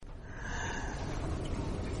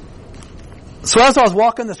So as I was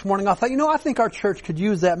walking this morning, I thought, I think our church could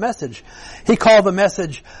use that message. He called the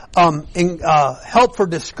message, help for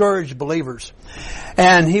discouraged believers.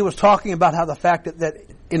 And he was talking about how the fact that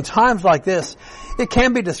in times like this, it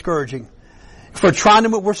can be discouraging.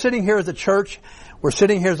 We're sitting here as a church, we're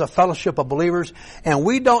sitting here as a fellowship of believers, and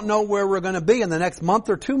we don't know where we're going to be in the next month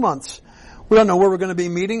or 2 months. We don't know where we're going to be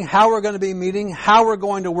meeting, how we're going to be meeting, how we're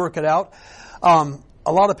going to work it out.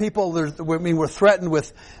 A lot of people, we're threatened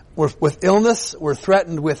with illness. We're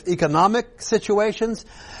threatened with economic situations.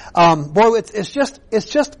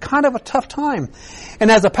 It's just kind of a tough time.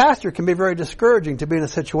 And as a pastor, it can be very discouraging to be in a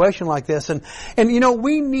situation like this. And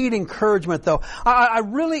we need encouragement though. I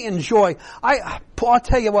really enjoy, I'll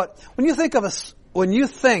tell you what, when you think of a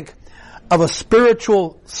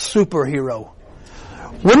spiritual superhero,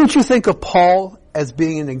 wouldn't you think of Paul as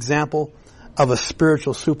being an example of a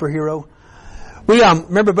spiritual superhero? We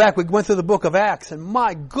remember back, we went through the book of Acts, and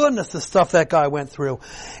my goodness, the stuff that guy went through.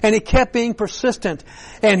 And he kept being persistent.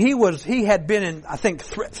 And he had been in, I think,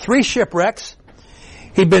 3 shipwrecks.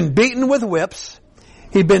 He'd been beaten with whips.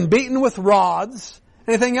 He'd been beaten with rods.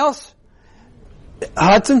 Anything else?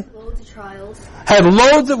 Hudson? Loads of trials.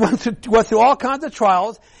 Went through all kinds of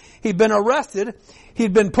trials. He'd been arrested.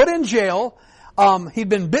 He'd been put in jail. He'd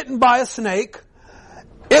been bitten by a snake.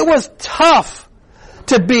 It was tough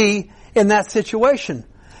to be in that situation.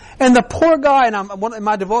 And the poor guy, and in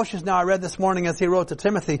my devotions now I read this morning as he wrote to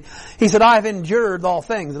Timothy, he said, I've endured all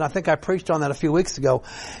things. And I think I preached on that a few weeks ago.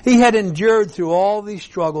 He had endured through all these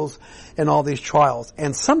struggles and all these trials.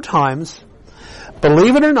 And sometimes,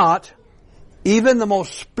 believe it or not, even the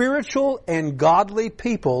most spiritual and godly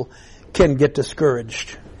people can get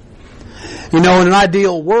discouraged. In an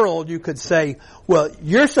ideal world, you could say, well,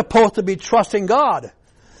 you're supposed to be trusting God.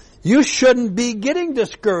 You shouldn't be getting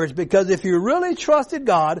discouraged, because if you really trusted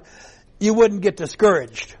God, you wouldn't get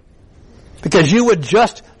discouraged. Because you would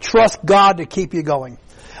just trust God to keep you going.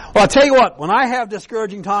 Well, I'll tell you what, when I have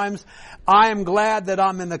discouraging times, I am glad that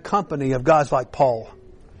I'm in the company of guys like Paul.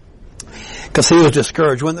 Because he was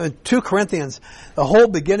discouraged. When in 2 Corinthians, the whole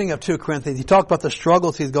beginning of 2 Corinthians, he talked about the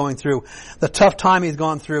struggles he's going through, the tough time he's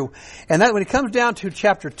gone through. And that when he comes down to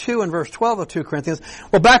chapter 2 and verse 12 of 2 Corinthians,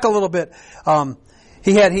 well, back a little bit, back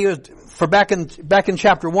in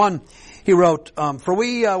chapter 1, he wrote, where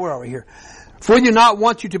are we here? For we do not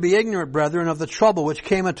want you to be ignorant, brethren, of the trouble which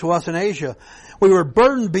came unto us in Asia. We were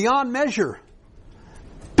burdened beyond measure,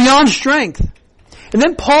 beyond strength. And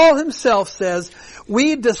then Paul himself says,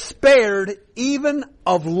 we despaired even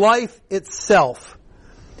of life itself.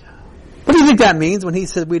 What do you think that means when he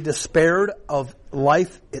said we despaired of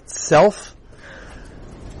life itself?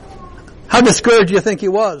 How discouraged do you think he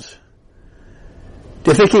was?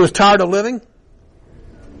 Do you think he was tired of living?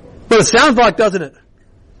 Well, it sounds like, doesn't it?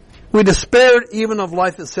 We despaired even of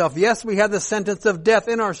life itself. Yes, we had the sentence of death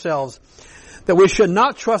in ourselves, that we should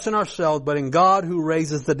not trust in ourselves, but in God who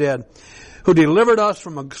raises the dead, who delivered us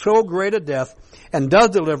from so great a death, and does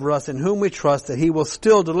deliver us, in whom we trust that he will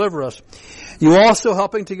still deliver us. You also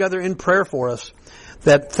helping together in prayer for us,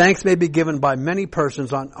 that thanks may be given by many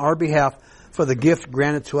persons on our behalf for the gift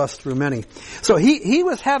granted to us through many. So he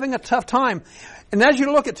was having a tough time. And as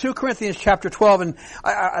you look at 2 Corinthians chapter 12, and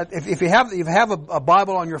if you have a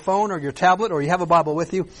Bible on your phone or your tablet, or you have a Bible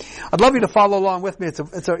with you, I'd love you to follow along with me.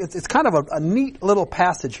 It's kind of a neat little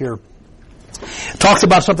passage here. It talks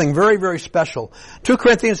about something very, very special. 2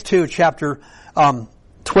 Corinthians 2, chapter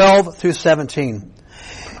 12 through 17.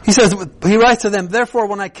 He writes to them, therefore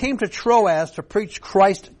when I came to Troas to preach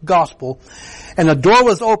Christ's gospel, and the door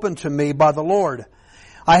was opened to me by the Lord,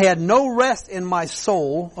 I had no rest in my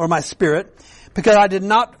soul or my spirit, because I did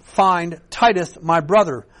not find Titus my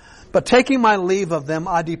brother. But taking my leave of them,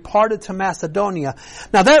 I departed to Macedonia.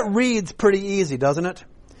 Now that reads pretty easy, doesn't it?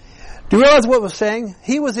 Do you realize what it was saying?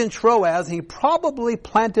 He was in Troas. He probably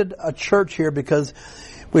planted a church here, because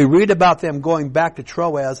we read about them going back to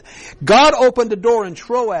Troas. God opened a door in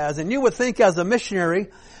Troas, and you would think as a missionary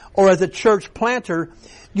or as a church planter,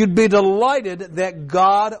 you'd be delighted that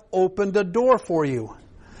God opened a door for you.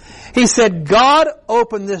 He said, God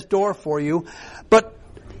opened this door for you, but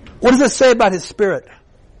what does it say about His Spirit?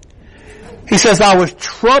 He says, I was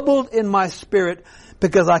troubled in my spirit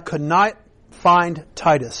because I could not find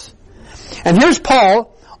Titus. And here's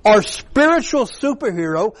Paul, our spiritual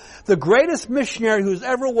superhero, the greatest missionary who's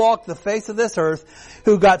ever walked the face of this earth,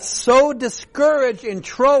 who got so discouraged in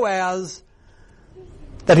Troas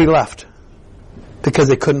that he left because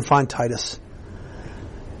they couldn't find Titus.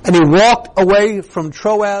 And he walked away from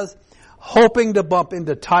Troas hoping to bump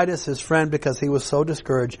into Titus, his friend, because he was so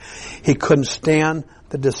discouraged. He couldn't stand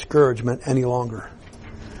the discouragement any longer.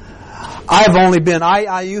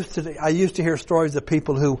 I used to hear stories of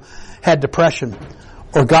people who had depression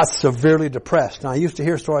or got severely depressed. And I used to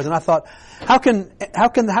hear stories and I thought, how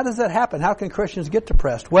does that happen? How can Christians get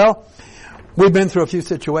depressed? Well, we've been through a few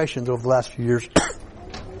situations over the last few years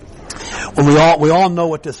when we all know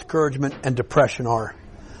what discouragement and depression are.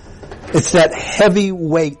 It's that heavy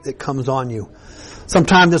weight that comes on you.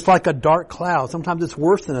 Sometimes it's like a dark cloud. Sometimes it's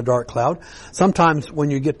worse than a dark cloud. Sometimes when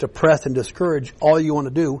you get depressed and discouraged, all you want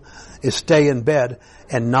to do is stay in bed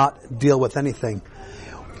and not deal with anything.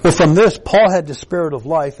 Well, from this, Paul had the spirit of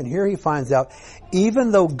life, and here he finds out,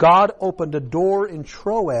 even though God opened a door in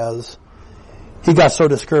Troas, he got so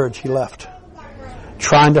discouraged he left,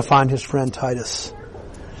 trying to find his friend Titus.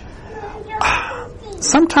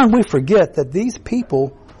 Sometimes we forget that these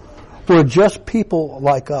people were just people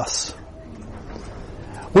like us.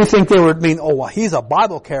 We think they were, he's a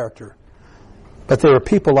Bible character. But they were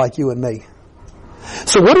people like you and me.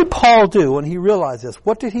 So what did Paul do when he realized this?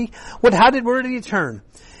 Where did he turn?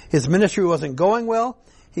 His ministry wasn't going well.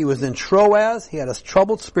 He was in Troas. He had a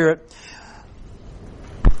troubled spirit.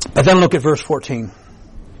 But then look at verse 14.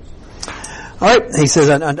 Alright, he says,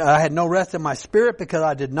 and I had no rest in my spirit because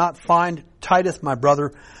I did not find Titus my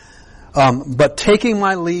brother. But taking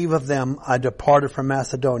my leave of them, I departed from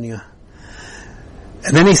Macedonia.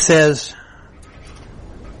 And then he says,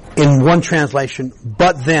 in one translation,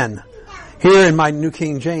 but then. Here in my New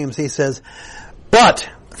King James, he says, but,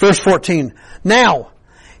 verse 14, now,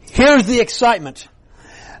 here's the excitement.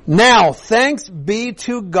 Now, thanks be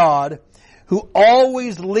to God, who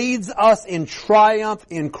always leads us in triumph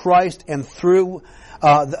in Christ and through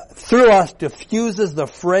us diffuses the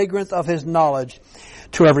fragrance of His knowledge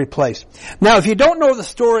to every place. Now, if you don't know the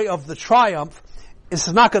story of the triumph, this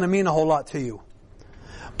is not going to mean a whole lot to you.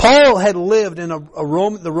 Paul had lived in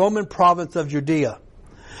the Roman province of Judea.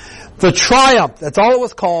 The triumph, that's all it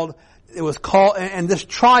was called. It was called, and this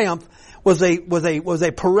triumph was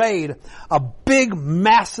a parade, a big,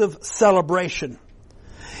 massive celebration.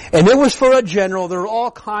 And it was for a general. There were all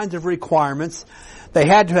kinds of requirements. They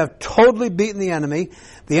had to have totally beaten the enemy.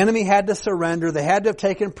 The enemy had to surrender. They had to have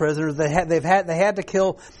taken prisoners. They had to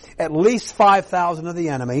kill at least 5,000 of the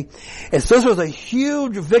enemy. And so this was a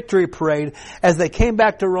huge victory parade as they came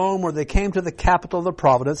back to Rome, or they came to the capital of the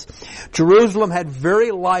province. Jerusalem had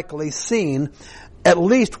very likely seen at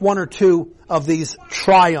least one or two of these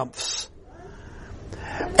triumphs.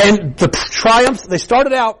 And the triumphs, they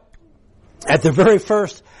started out at the very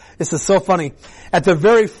first. This is so funny. At the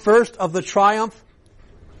very first of the triumph,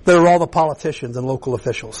 there were all the politicians and local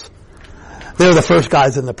officials. They were the first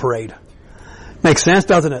guys in the parade. Makes sense,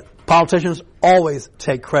 doesn't it? Politicians always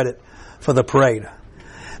take credit for the parade.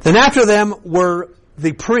 Then after them were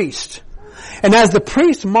the priests. And as the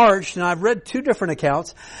priests marched, and I've read two different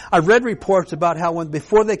accounts, I've read reports about how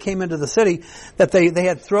before they came into the city, that they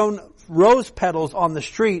had thrown rose petals on the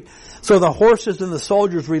street so the horses and the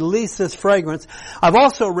soldiers released this fragrance. I've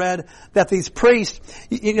also read that these priests,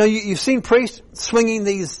 you've seen priests swinging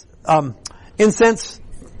these incense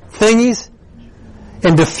thingies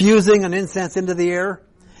and diffusing an incense into the air.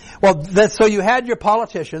 Well, so you had your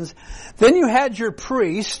politicians, then you had your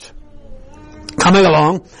priest coming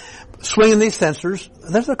along, swinging these censers.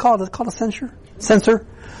 That's what it's called a censer? Censer?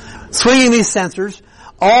 Swinging these censers.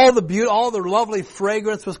 All the lovely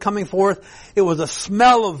fragrance was coming forth. It was a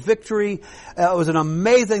smell of victory. It was an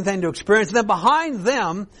amazing thing to experience. And then behind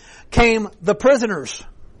them came the prisoners.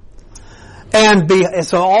 And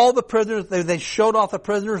so all the prisoners, they showed off the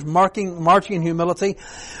prisoners, marching in humility.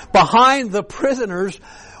 Behind the prisoners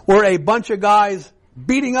were a bunch of guys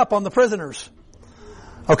beating up on the prisoners.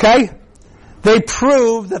 Okay? They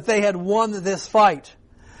proved that they had won this fight.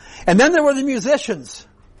 And then there were the musicians.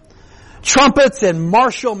 Trumpets and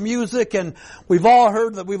martial music, and we've all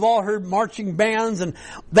heard marching bands, and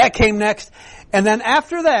that came next. And then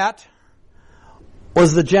after that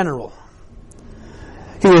was the general.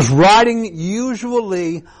 He was riding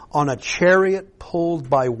usually on a chariot pulled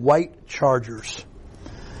by white chargers.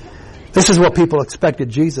 This is what people expected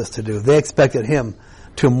Jesus to do. They expected Him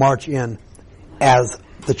to march in as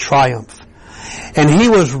the triumph. And He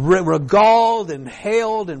was regaled and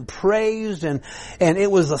hailed and praised, and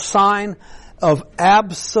it was a sign of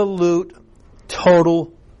absolute,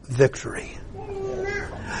 total victory.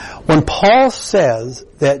 When Paul says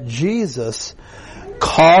that Jesus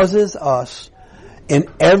causes us in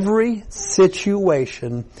every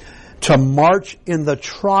situation to march in the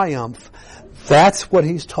triumph, that's what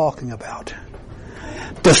he's talking about.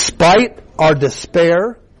 Despite our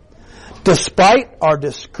despair, despite our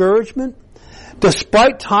discouragement,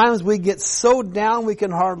 despite times we get so down we can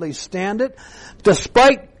hardly stand it,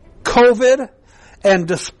 despite COVID, and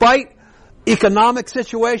despite economic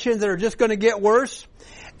situations that are just going to get worse.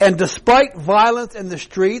 And despite violence in the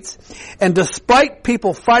streets, and despite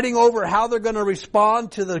people fighting over how they're going to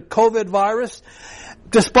respond to the COVID virus,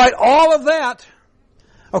 despite all of that,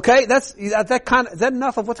 okay, is that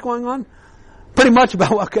enough of what's going on? Pretty much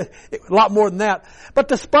about, okay, a lot more than that. But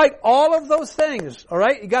despite all of those things, all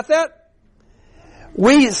right, you got that?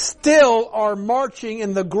 We still are marching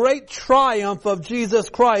in the great triumph of Jesus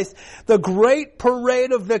Christ, the great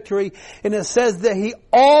parade of victory, and it says that He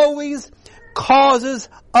always causes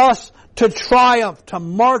us to triumph, to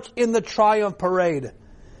march in the triumph parade.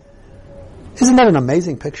 Isn't that an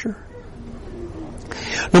amazing picture?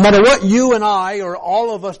 No matter what you and I, or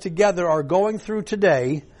all of us together, are going through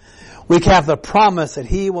today, we have the promise that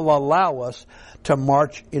He will allow us to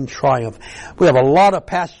march in triumph. We have a lot of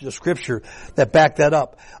passages of Scripture that back that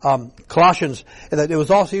up. Colossians, it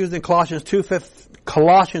was also used in Colossians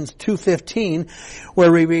 2:15,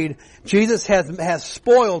 where we read, Jesus has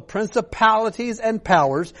spoiled principalities and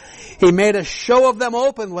powers. He made a show of them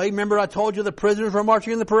openly. Remember I told you the prisoners were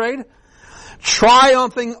marching in the parade?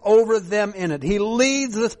 Triumphing over them in it. He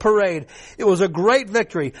leads this parade. It was a great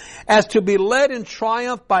victory. As to be led in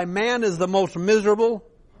triumph by man is the most miserable,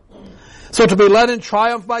 so to be led in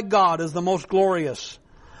triumph by God is the most glorious.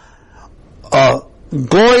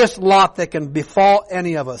 Glorious lot that can befall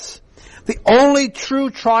any of us. The only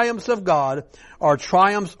true triumphs of God are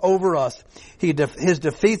triumphs over us. His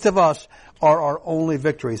defeats of us are our only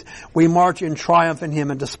victories. We march in triumph in Him,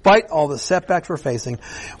 and despite all the setbacks we're facing,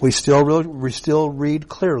 we still read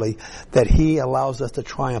clearly that He allows us to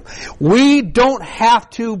triumph. We don't have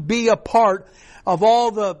to be a part of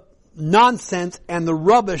all the nonsense and the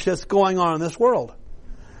rubbish that's going on in this world,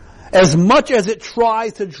 as much as it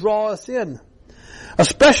tries to draw us in.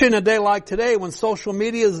 Especially in a day like today when social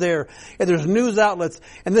media is there and there's news outlets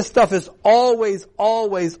and this stuff is always,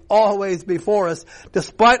 always, always before us.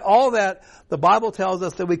 Despite all that, the Bible tells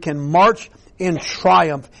us that we can march in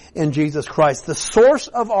triumph in Jesus Christ. The source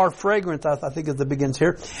of our fragrance, I think it begins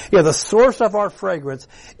here. Yeah, the source of our fragrance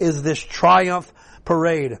is this triumph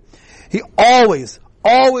parade. He always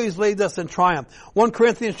leads us in triumph. 1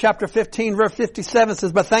 Corinthians chapter 15 verse 57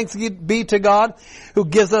 says, "But thanks be to God who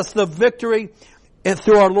gives us the victory and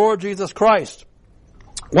through our Lord Jesus Christ."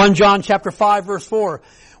 1 John chapter 5 verse 4.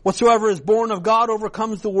 "Whatsoever is born of God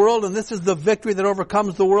overcomes the world, and this is the victory that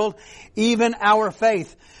overcomes the world, even our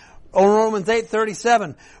faith." Or Romans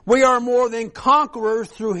 8:37. "We are more than conquerors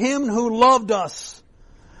through Him who loved us."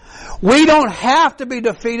 We don't have to be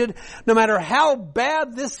defeated no matter how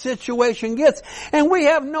bad this situation gets. And we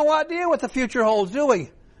have no idea what the future holds, do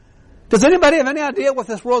we? Does anybody have any idea what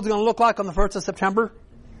this world's going to look like on the 1st of September?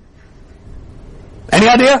 Any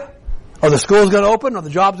idea? Are the schools going to open? Are the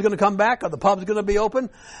jobs going to come back? Are the pubs going to be open?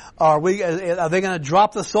 Are they going to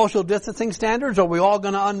drop the social distancing standards? Are we all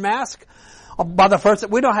going to unmask by the 1st?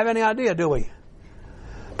 We don't have any idea, do we?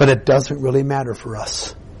 But it doesn't really matter for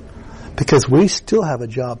us, because we still have a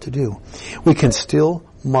job to do. We can still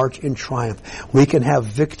march in triumph. We can have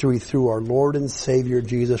victory through our Lord and Savior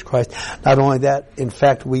Jesus Christ. Not only that, in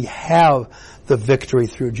fact, we have the victory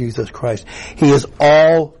through Jesus Christ. He has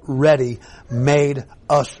already made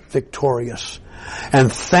us victorious.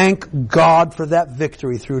 And thank God for that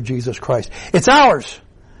victory through Jesus Christ. It's ours.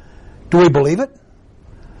 Do we believe it?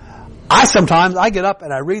 Sometimes I get up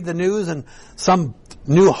and I read the news and some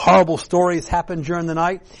new horrible stories happen during the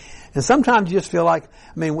night. And sometimes you just feel like,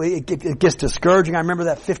 it gets discouraging. I remember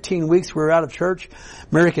that 15 weeks we were out of church.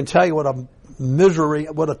 Mary can tell you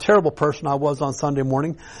what a terrible person I was on Sunday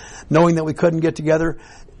morning, knowing that we couldn't get together.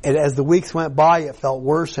 And as the weeks went by, it felt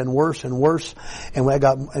worse and worse and worse. And I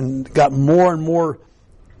got more and more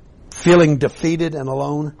feeling defeated and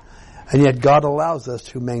alone. And yet God allows us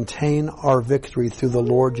to maintain our victory through the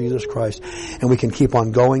Lord Jesus Christ. And we can keep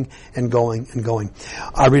on going and going and going.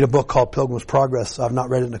 I read a book called Pilgrim's Progress. I've not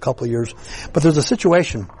read it in a couple of years. But there's a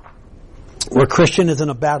situation where Christian is in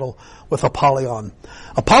a battle with Apollyon.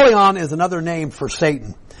 Apollyon is another name for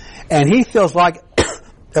Satan. And he feels like,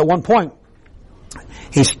 at one point,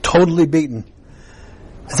 he's totally beaten.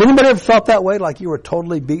 Has anybody ever felt that way, like you were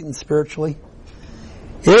totally beaten spiritually?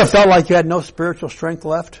 You ever felt like you had no spiritual strength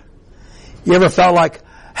left? You ever felt like,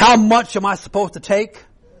 how much am I supposed to take?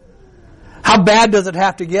 How bad does it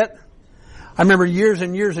have to get? I remember years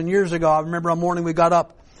and years and years ago, I remember a morning we got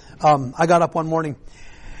up. I got up one morning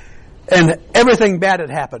and everything bad had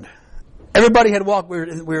happened. Everybody had walked,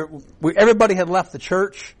 everybody had left the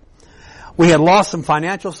church. We had lost some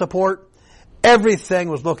financial support. Everything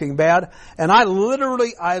was looking bad. And I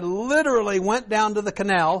literally went down to the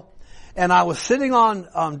canal, and I was sitting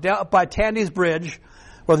down by Tandy's Bridge,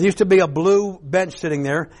 Well, there used to be a blue bench sitting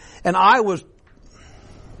there, and I was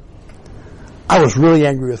really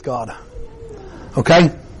angry with God.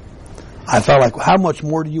 Okay? I felt like, how much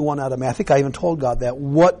more do you want out of me? I think I even told God that.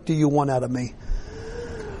 What do you want out of me?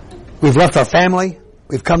 We've left our family.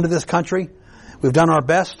 We've come to this country. We've done our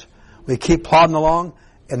best. We keep plodding along.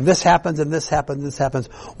 And this happens, and this happens, and this happens.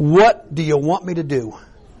 What do you want me to do?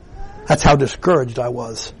 That's how discouraged I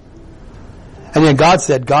was. And then God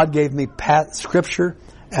gave me scripture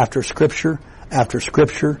after scripture after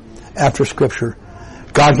scripture after scripture.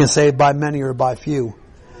 God can save by many or by few.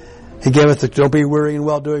 He gave us the don't be weary in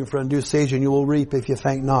well-doing, for in due season you will reap if you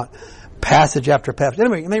faint not. Passage after passage.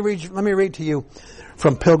 Anyway, let me read to you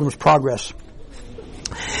from Pilgrim's Progress.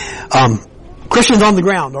 Christian's on the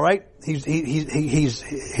ground, all right?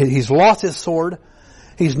 He's lost his sword.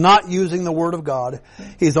 He's not using the word of God.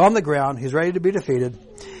 He's on the ground. He's ready to be defeated.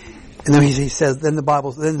 And then he says, then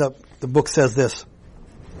the book says this.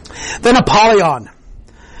 Then Apollyon,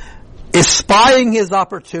 espying his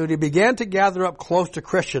opportunity, began to gather up close to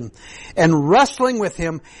Christian, and wrestling with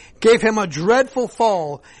him, gave him a dreadful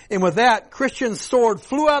fall. And with that, Christian's sword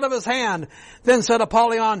flew out of his hand. Then said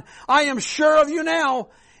Apollyon, I am sure of you now.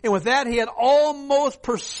 And with that, he had almost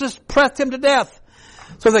pressed him to death.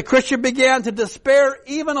 So that Christian began to despair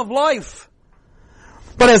even of life.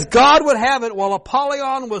 But as God would have it, while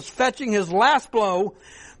Apollyon was fetching his last blow,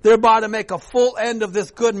 thereby to make a full end of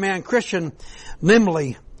this good man, Christian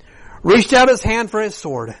nimbly reached out his hand for his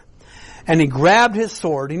sword, and he grabbed his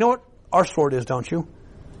sword. You know what our sword is, don't you?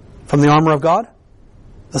 From the armor of God?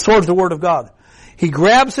 The sword is the word of God. He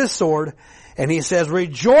grabs his sword, and he says,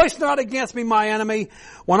 rejoice not against me, my enemy.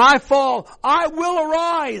 When I fall, I will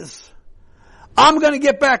arise. I'm going to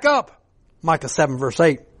get back up. Micah 7 verse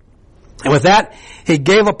 8. And with that, he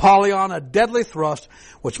gave Apollyon a deadly thrust,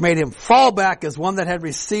 which made him fall back as one that had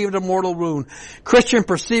received a mortal wound. Christian,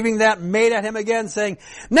 perceiving that, made at him again, saying,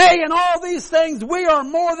 nay, in all these things we are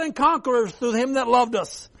more than conquerors through him that loved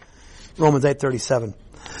us. Romans 8:37.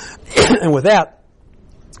 And with that,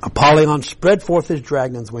 Apollyon spread forth his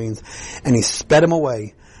dragon's wings, and he sped him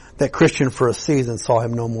away, that Christian for a season saw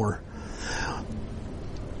him no more.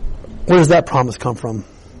 Where does that promise come from?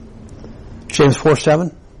 James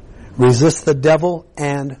 4:7. Resist the devil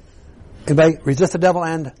and, anybody? Resist the devil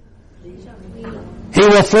and he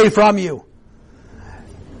will flee from you.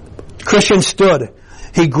 Christian stood.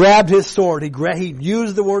 He grabbed his sword. He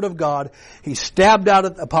used the word of God. He stabbed out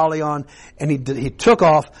at Apollyon, and he took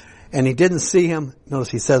off, and he didn't see him. Notice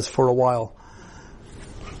he says for a while.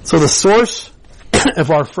 So the source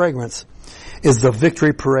of our fragrance is the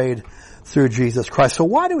victory parade through Jesus Christ. So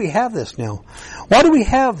why do we have this now? Why do we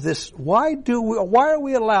have this? Why are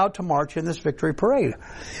we allowed to march in this victory parade?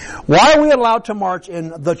 Why are we allowed to march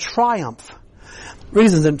in the triumph?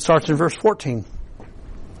 Reasons, it starts in verse 14.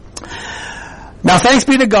 Now thanks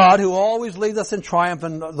be to God who always leads us in triumph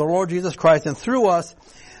in the Lord Jesus Christ, and through us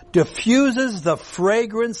diffuses the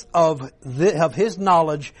fragrance of his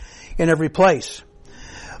knowledge in every place.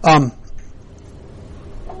 Aren't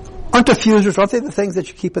diffusers, aren't they the things that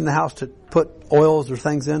you keep in the house to put oils or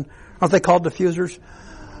things in? Aren't they called diffusers?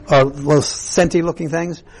 Those scenty looking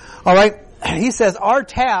things? Alright, he says our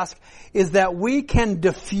task is that we can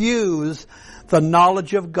diffuse the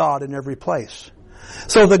knowledge of God in every place.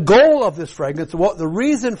 So the goal of this fragrance, the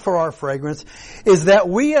reason for our fragrance, is that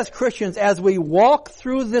we as Christians, as we walk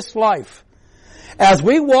through this life, as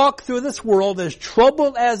we walk through this world, as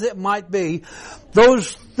troubled as it might be,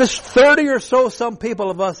 this 30 or so some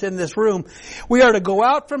people of us in this room, we are to go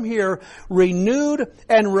out from here renewed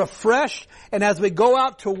and refreshed, and as we go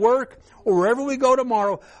out to work or wherever we go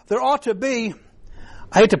tomorrow, there ought to be,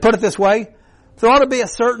 I hate to put it this way, there ought to be a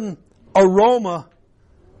certain aroma.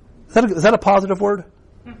 Is that a positive word?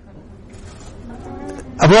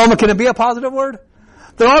 Aroma, can it be a positive word?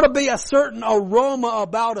 There ought to be a certain aroma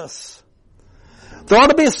about us. There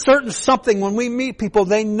ought to be a certain something when we meet people.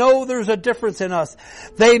 They know there's a difference in us.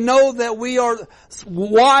 They know that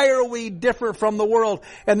why are we different from the world?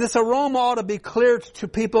 And this aroma ought to be clear to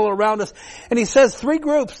people around us. And he says three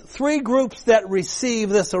groups that receive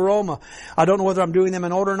this aroma. I don't know whether I'm doing them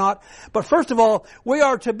in order or not. But first of all, we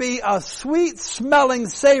are to be a sweet smelling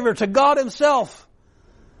savor to God himself.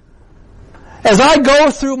 As I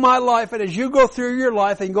go through my life, and as you go through your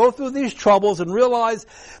life and go through these troubles and realize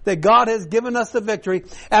that God has given us the victory,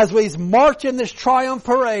 as we march in this triumph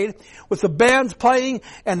parade with the bands playing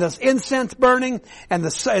and the incense burning and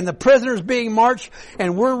the prisoners being marched,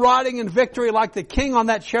 and we're riding in victory like the king on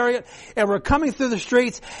that chariot, and we're coming through the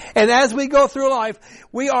streets, and as we go through life,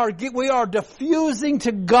 we are diffusing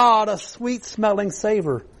to God a sweet smelling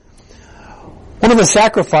savor. One of the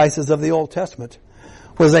sacrifices of the Old Testament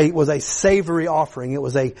was a savory offering. It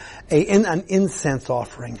was an incense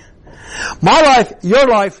offering. My life, your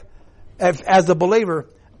life, as a believer,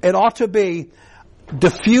 it ought to be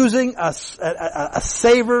diffusing a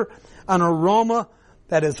savor, an aroma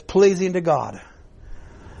that is pleasing to God.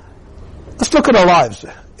 Let's look at our lives,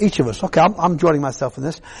 each of us. Okay, I'm joining myself in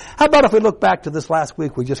this. How about if we look back to this last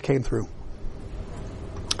week we just came through?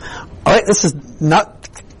 All right, this is not,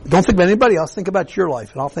 don't think about anybody else. Think about your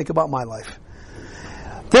life, and I'll think about my life.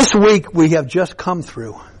 This week we have just come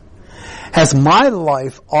through. Has my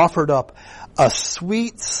life offered up a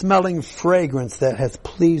sweet-smelling fragrance that has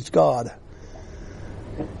pleased God?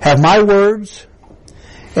 Have my words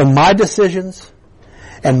and my decisions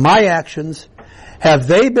and my actions, have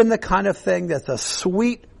they been the kind of thing that's a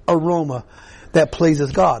sweet aroma that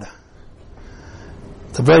pleases God?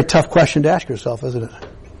 It's a very tough question to ask yourself, isn't it?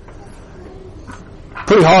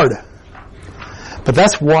 Pretty hard. But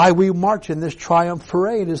that's why we march in this triumph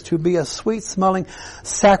parade, is to be a sweet-smelling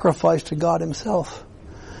sacrifice to God Himself.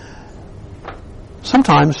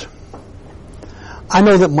 Sometimes, I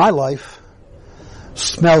know that my life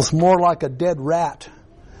smells more like a dead rat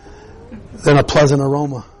than a pleasant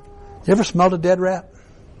aroma. You ever smelled a dead rat?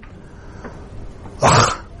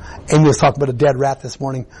 Ugh. Amy was talking about a dead rat this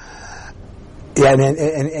morning. Yeah, and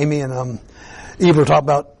Amy and Eve were talking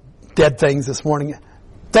about dead things this morning.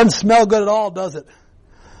 Doesn't smell good at all, does it?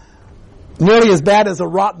 Nearly as bad as a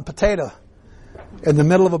rotten potato in the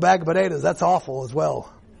middle of a bag of potatoes. That's awful as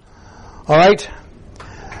well. All right?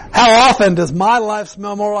 How often does my life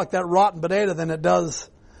smell more like that rotten potato than it does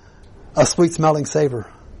a sweet-smelling savor?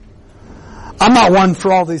 I'm not one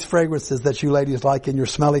for all these fragrances that you ladies like in your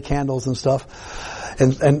smelly candles and stuff.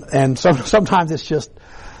 And sometimes it's just,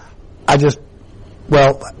 I just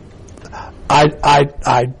live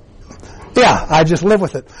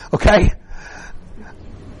with it. Okay?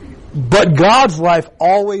 But God's life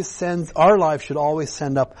our life should always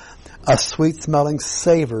send up a sweet-smelling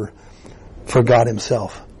savor for God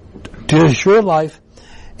Himself. Does your life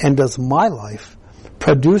and does my life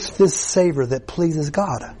produce this savor that pleases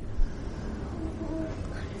God?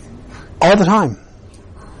 All the time.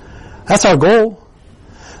 That's our goal.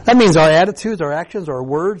 That means our attitudes, our actions, our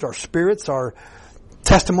words, our spirits, our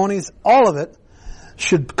testimonies, all of it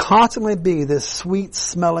should constantly be this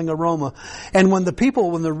sweet-smelling aroma. And when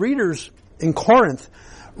the readers in Corinth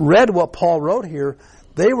read what Paul wrote here,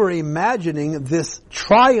 they were imagining this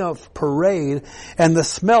triumph parade and the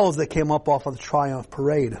smells that came up off of the triumph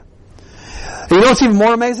parade. You know what's even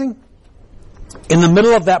more amazing? In the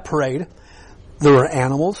middle of that parade, there were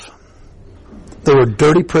animals. There were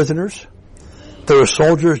dirty prisoners. There were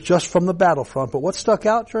soldiers just from the battlefront. But what stuck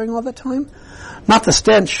out during all that time? Not the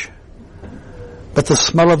stench, but the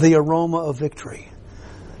smell of the aroma of victory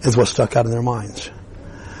is what stuck out in their minds.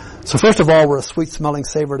 So first of all, we're a sweet-smelling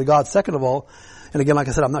savor to God. Second of all, and again, like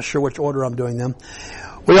I said, I'm not sure which order I'm doing them,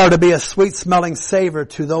 we are to be a sweet-smelling savor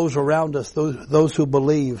to those around us, those who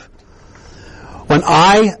believe. When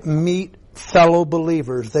I meet fellow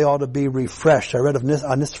believers, they ought to be refreshed. I read of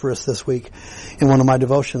Onesiphorus this week in one of my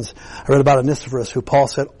devotions. I read about Onesiphorus, who Paul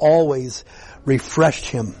said always refreshed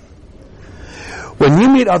him. When you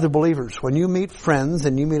meet other believers, when you meet friends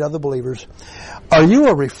and you meet other believers, are you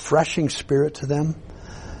a refreshing spirit to them?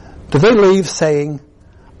 Do they leave saying,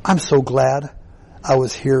 I'm so glad I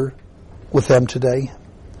was here with them today?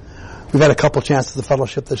 We've had a couple chances of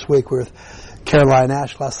fellowship this week with Caroline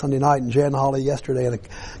Ash last Sunday night and Jan Holly yesterday, and a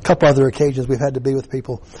couple other occasions we've had to be with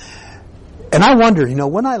people. And I wonder,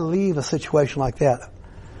 when I leave a situation like that,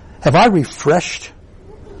 have I refreshed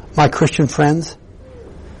my Christian friends?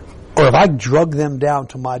 Or have I drugged them down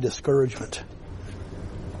to my discouragement?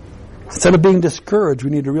 Instead of being discouraged, we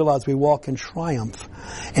need to realize we walk in triumph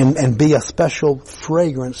and be a special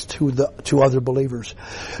fragrance to other believers.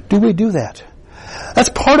 Do we do that? That's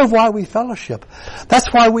part of why we fellowship. That's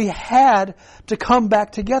why we had to come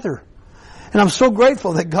back together. And I'm so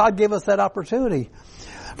grateful that God gave us that opportunity.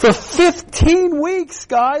 For 15 weeks,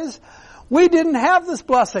 guys, we didn't have this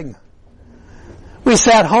blessing. We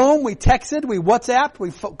sat home, we texted, we WhatsApped,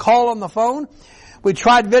 we called on the phone, we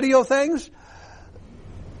tried video things.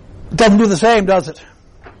 It doesn't do the same, does it?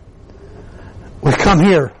 We come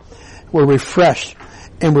here, we're refreshed,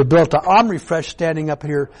 and we're built up. I'm refreshed standing up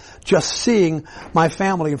here just seeing my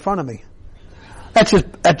family in front of me. That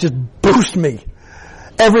just boosts me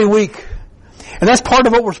every week. And that's part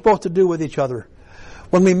of what we're supposed to do with each other.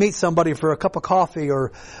 When we meet somebody for a cup of coffee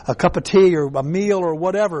or a cup of tea or a meal or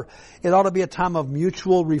whatever, it ought to be a time of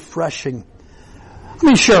mutual refreshing. I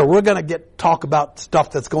mean, sure, we're going to talk about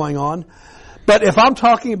stuff that's going on. But if I'm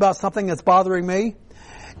talking about something that's bothering me,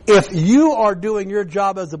 if you are doing your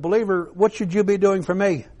job as a believer, what should you be doing for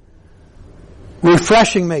me?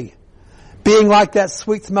 Refreshing me. Being like that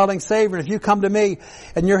sweet-smelling savor. If you come to me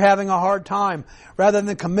and you're having a hard time, rather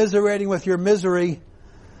than commiserating with your misery,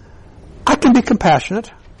 I can be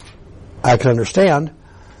compassionate. I can understand.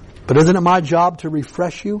 But isn't it my job to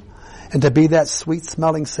refresh you and to be that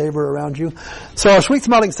sweet-smelling savor around you? So our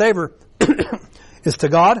sweet-smelling savor is to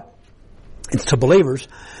God. It's to believers.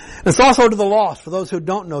 And it's also to the lost, for those who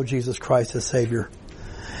don't know Jesus Christ as Savior.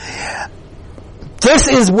 This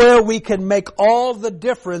is where we can make all the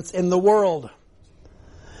difference in the world.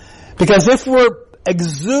 Because if we're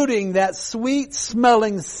exuding that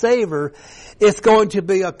sweet-smelling savor, it's going to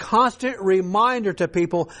be a constant reminder to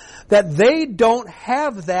people that they don't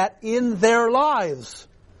have that in their lives.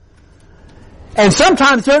 And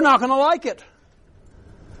sometimes they're not going to like it.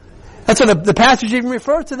 That's what the passage even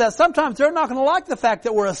refers to that. Sometimes they're not going to like the fact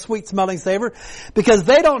that we're a sweet-smelling savor because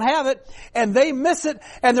they don't have it and they miss it,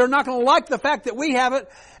 and they're not going to like the fact that we have it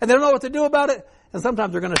and they don't know what to do about it, and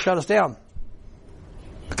sometimes they're going to shut us down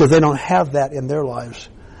because they don't have that in their lives.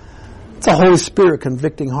 It's the Holy Spirit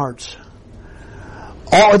convicting hearts.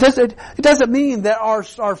 It doesn't mean that our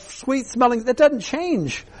sweet-smelling, it doesn't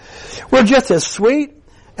change. We're just as sweet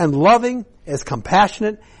and loving, as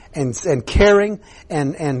compassionate and caring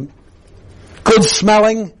and good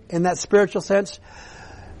smelling in that spiritual sense,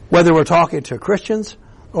 whether we're talking to Christians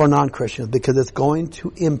or non-Christians, because it's going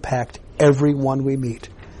to impact everyone we meet.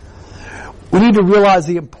 We need to realize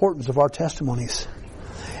the importance of our testimonies.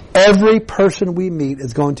 Every person we meet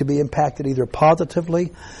is going to be impacted either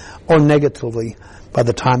positively or negatively by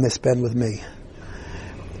the time they spend with me.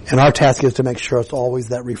 And our task is to make sure it's always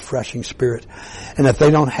that refreshing spirit. And if they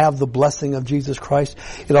don't have the blessing of Jesus Christ,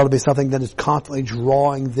 it ought to be something that is constantly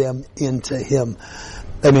drawing them into Him.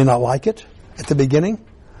 They may not like it at the beginning,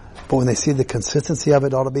 but when they see the consistency of it,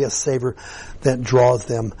 it ought to be a savor that draws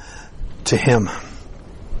them to Him.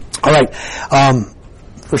 All right.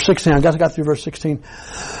 Verse 16. I got through verse 16.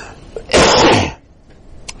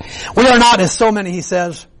 We are not as so many, he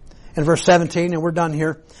says, in verse 17, and we're done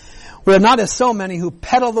here. We are not as so many who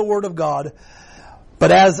peddle the word of God,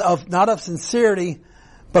 but as of, not of sincerity,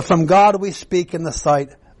 but from God we speak in the sight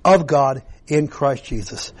of God in Christ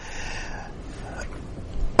Jesus.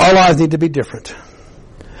 Our lives need to be different.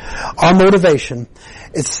 Our motivation,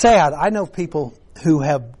 it's sad. I know people who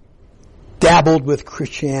have dabbled with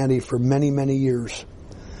Christianity for many, many years.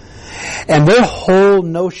 And their whole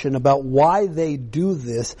notion about why they do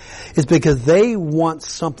this is because they want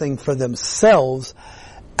something for themselves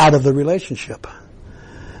out of the relationship.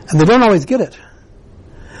 And they don't always get it.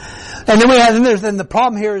 And then the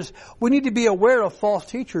problem here is we need to be aware of false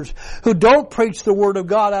teachers who don't preach the Word of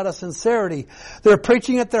God out of sincerity. They're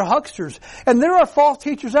preaching it, they're hucksters. And there are false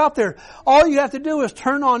teachers out there. All you have to do is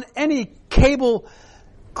turn on any cable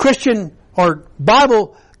Christian or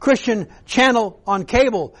Bible Christian channel on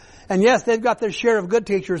cable. And yes, they've got their share of good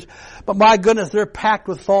teachers, but my goodness, they're packed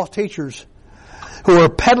with false teachers who are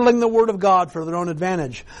peddling the Word of God for their own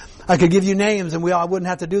advantage. I could give you names, and I wouldn't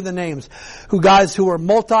have to do the names. Guys who are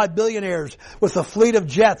multi-billionaires with a fleet of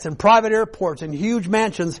jets and private airports and huge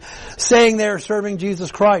mansions saying they are serving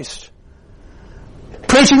Jesus Christ.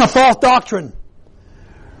 Preaching a false doctrine.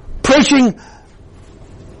 Preaching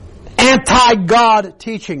anti-God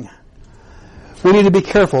teaching. We need to be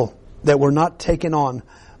careful that we're not taken on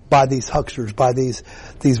by these hucksters, by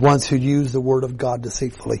these ones who use the Word of God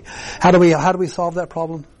deceitfully. How do we solve that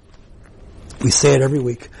problem? We say it every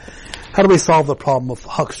week. How do we solve the problem of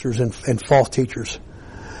hucksters and false teachers?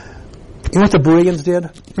 You know what the Bereans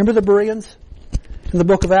did? Remember the Bereans in the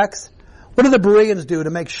book of Acts? What did the Bereans do to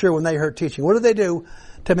make sure when they heard teaching? What did they do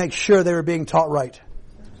to make sure they were being taught right?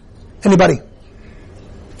 Anybody?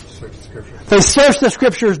 Search the Scriptures. They search the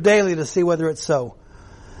Scriptures daily to see whether it's so.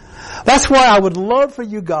 That's why I would love for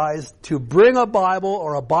you guys to bring a Bible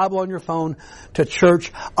or a Bible on your phone to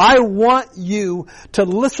church. I want you to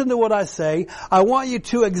listen to what I say. I want you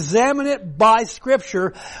to examine it by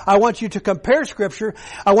Scripture. I want you to compare Scripture.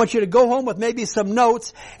 I want you to go home with maybe some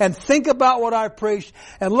notes and think about what I preached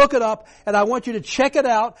and look it up. And I want you to check it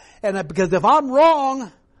out. And because if I'm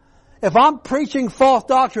wrong, if I'm preaching false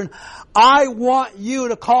doctrine, I want you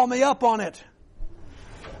to call me up on it.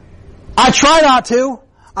 I try not to.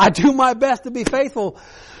 I do my best to be faithful,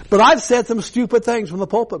 but I've said some stupid things from the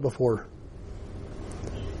pulpit before.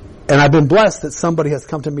 And I've been blessed that somebody has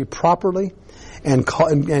come to me properly and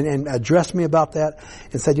addressed me about that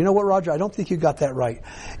and said, you know what, Roger, I don't think you got that right.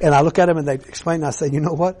 And I look at them and they explain, and I say, you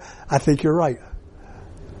know what, I think you're right.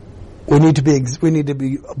 We need to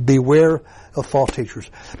be beware of false teachers.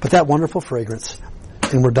 But that wonderful fragrance,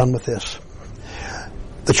 and we're done with this.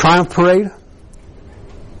 The triumph parade,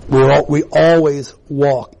 we always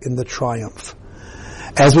walk in the triumph.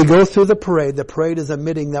 As we go through the parade is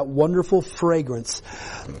emitting that wonderful fragrance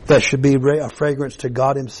that should be a fragrance to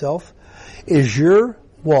God Himself. Is your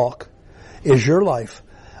walk, is your life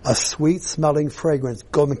a sweet smelling fragrance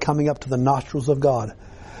coming up to the nostrils of God?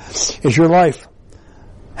 Does your life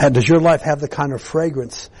have the kind of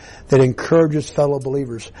fragrance that encourages fellow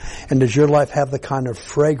believers? And does your life have the kind of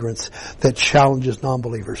fragrance that challenges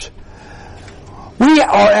non-believers? We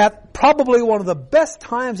are at probably one of the best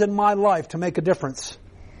times in my life to make a difference.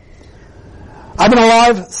 I've been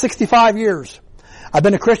alive 65 years. I've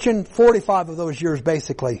been a Christian 45 of those years,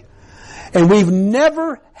 basically. And we've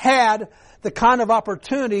never had the kind of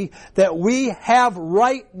opportunity that we have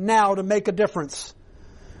right now to make a difference.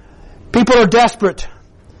 People are desperate.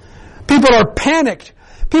 People are panicked.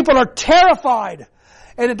 People are terrified.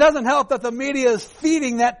 And it doesn't help that the media is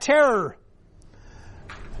feeding that terror.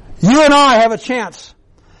 You and I have a chance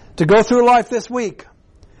to go through life this week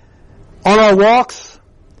on our walks,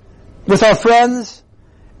 with our friends,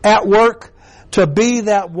 at work, to be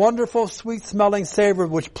that wonderful, sweet-smelling savor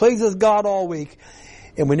which pleases God all week.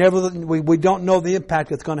 And we don't know the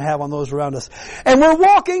impact it's going to have on those around us. And we're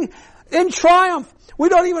walking in triumph. We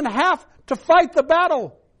don't even have to fight the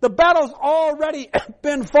battle. The battle's already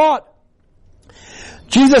been fought.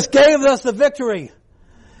 Jesus gave us the victory.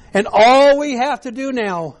 And all we have to do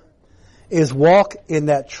now is walk in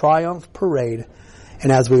that triumph parade.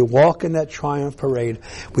 And as we walk in that triumph parade,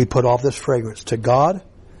 we put off this fragrance to God,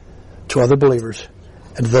 to other believers,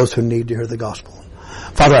 and to those who need to hear the gospel.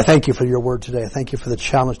 Father, I thank you for your word today. I thank you for the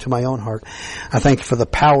challenge to my own heart. I thank you for the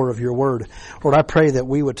power of your word. Lord, I pray that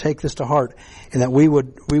we would take this to heart and that we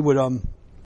would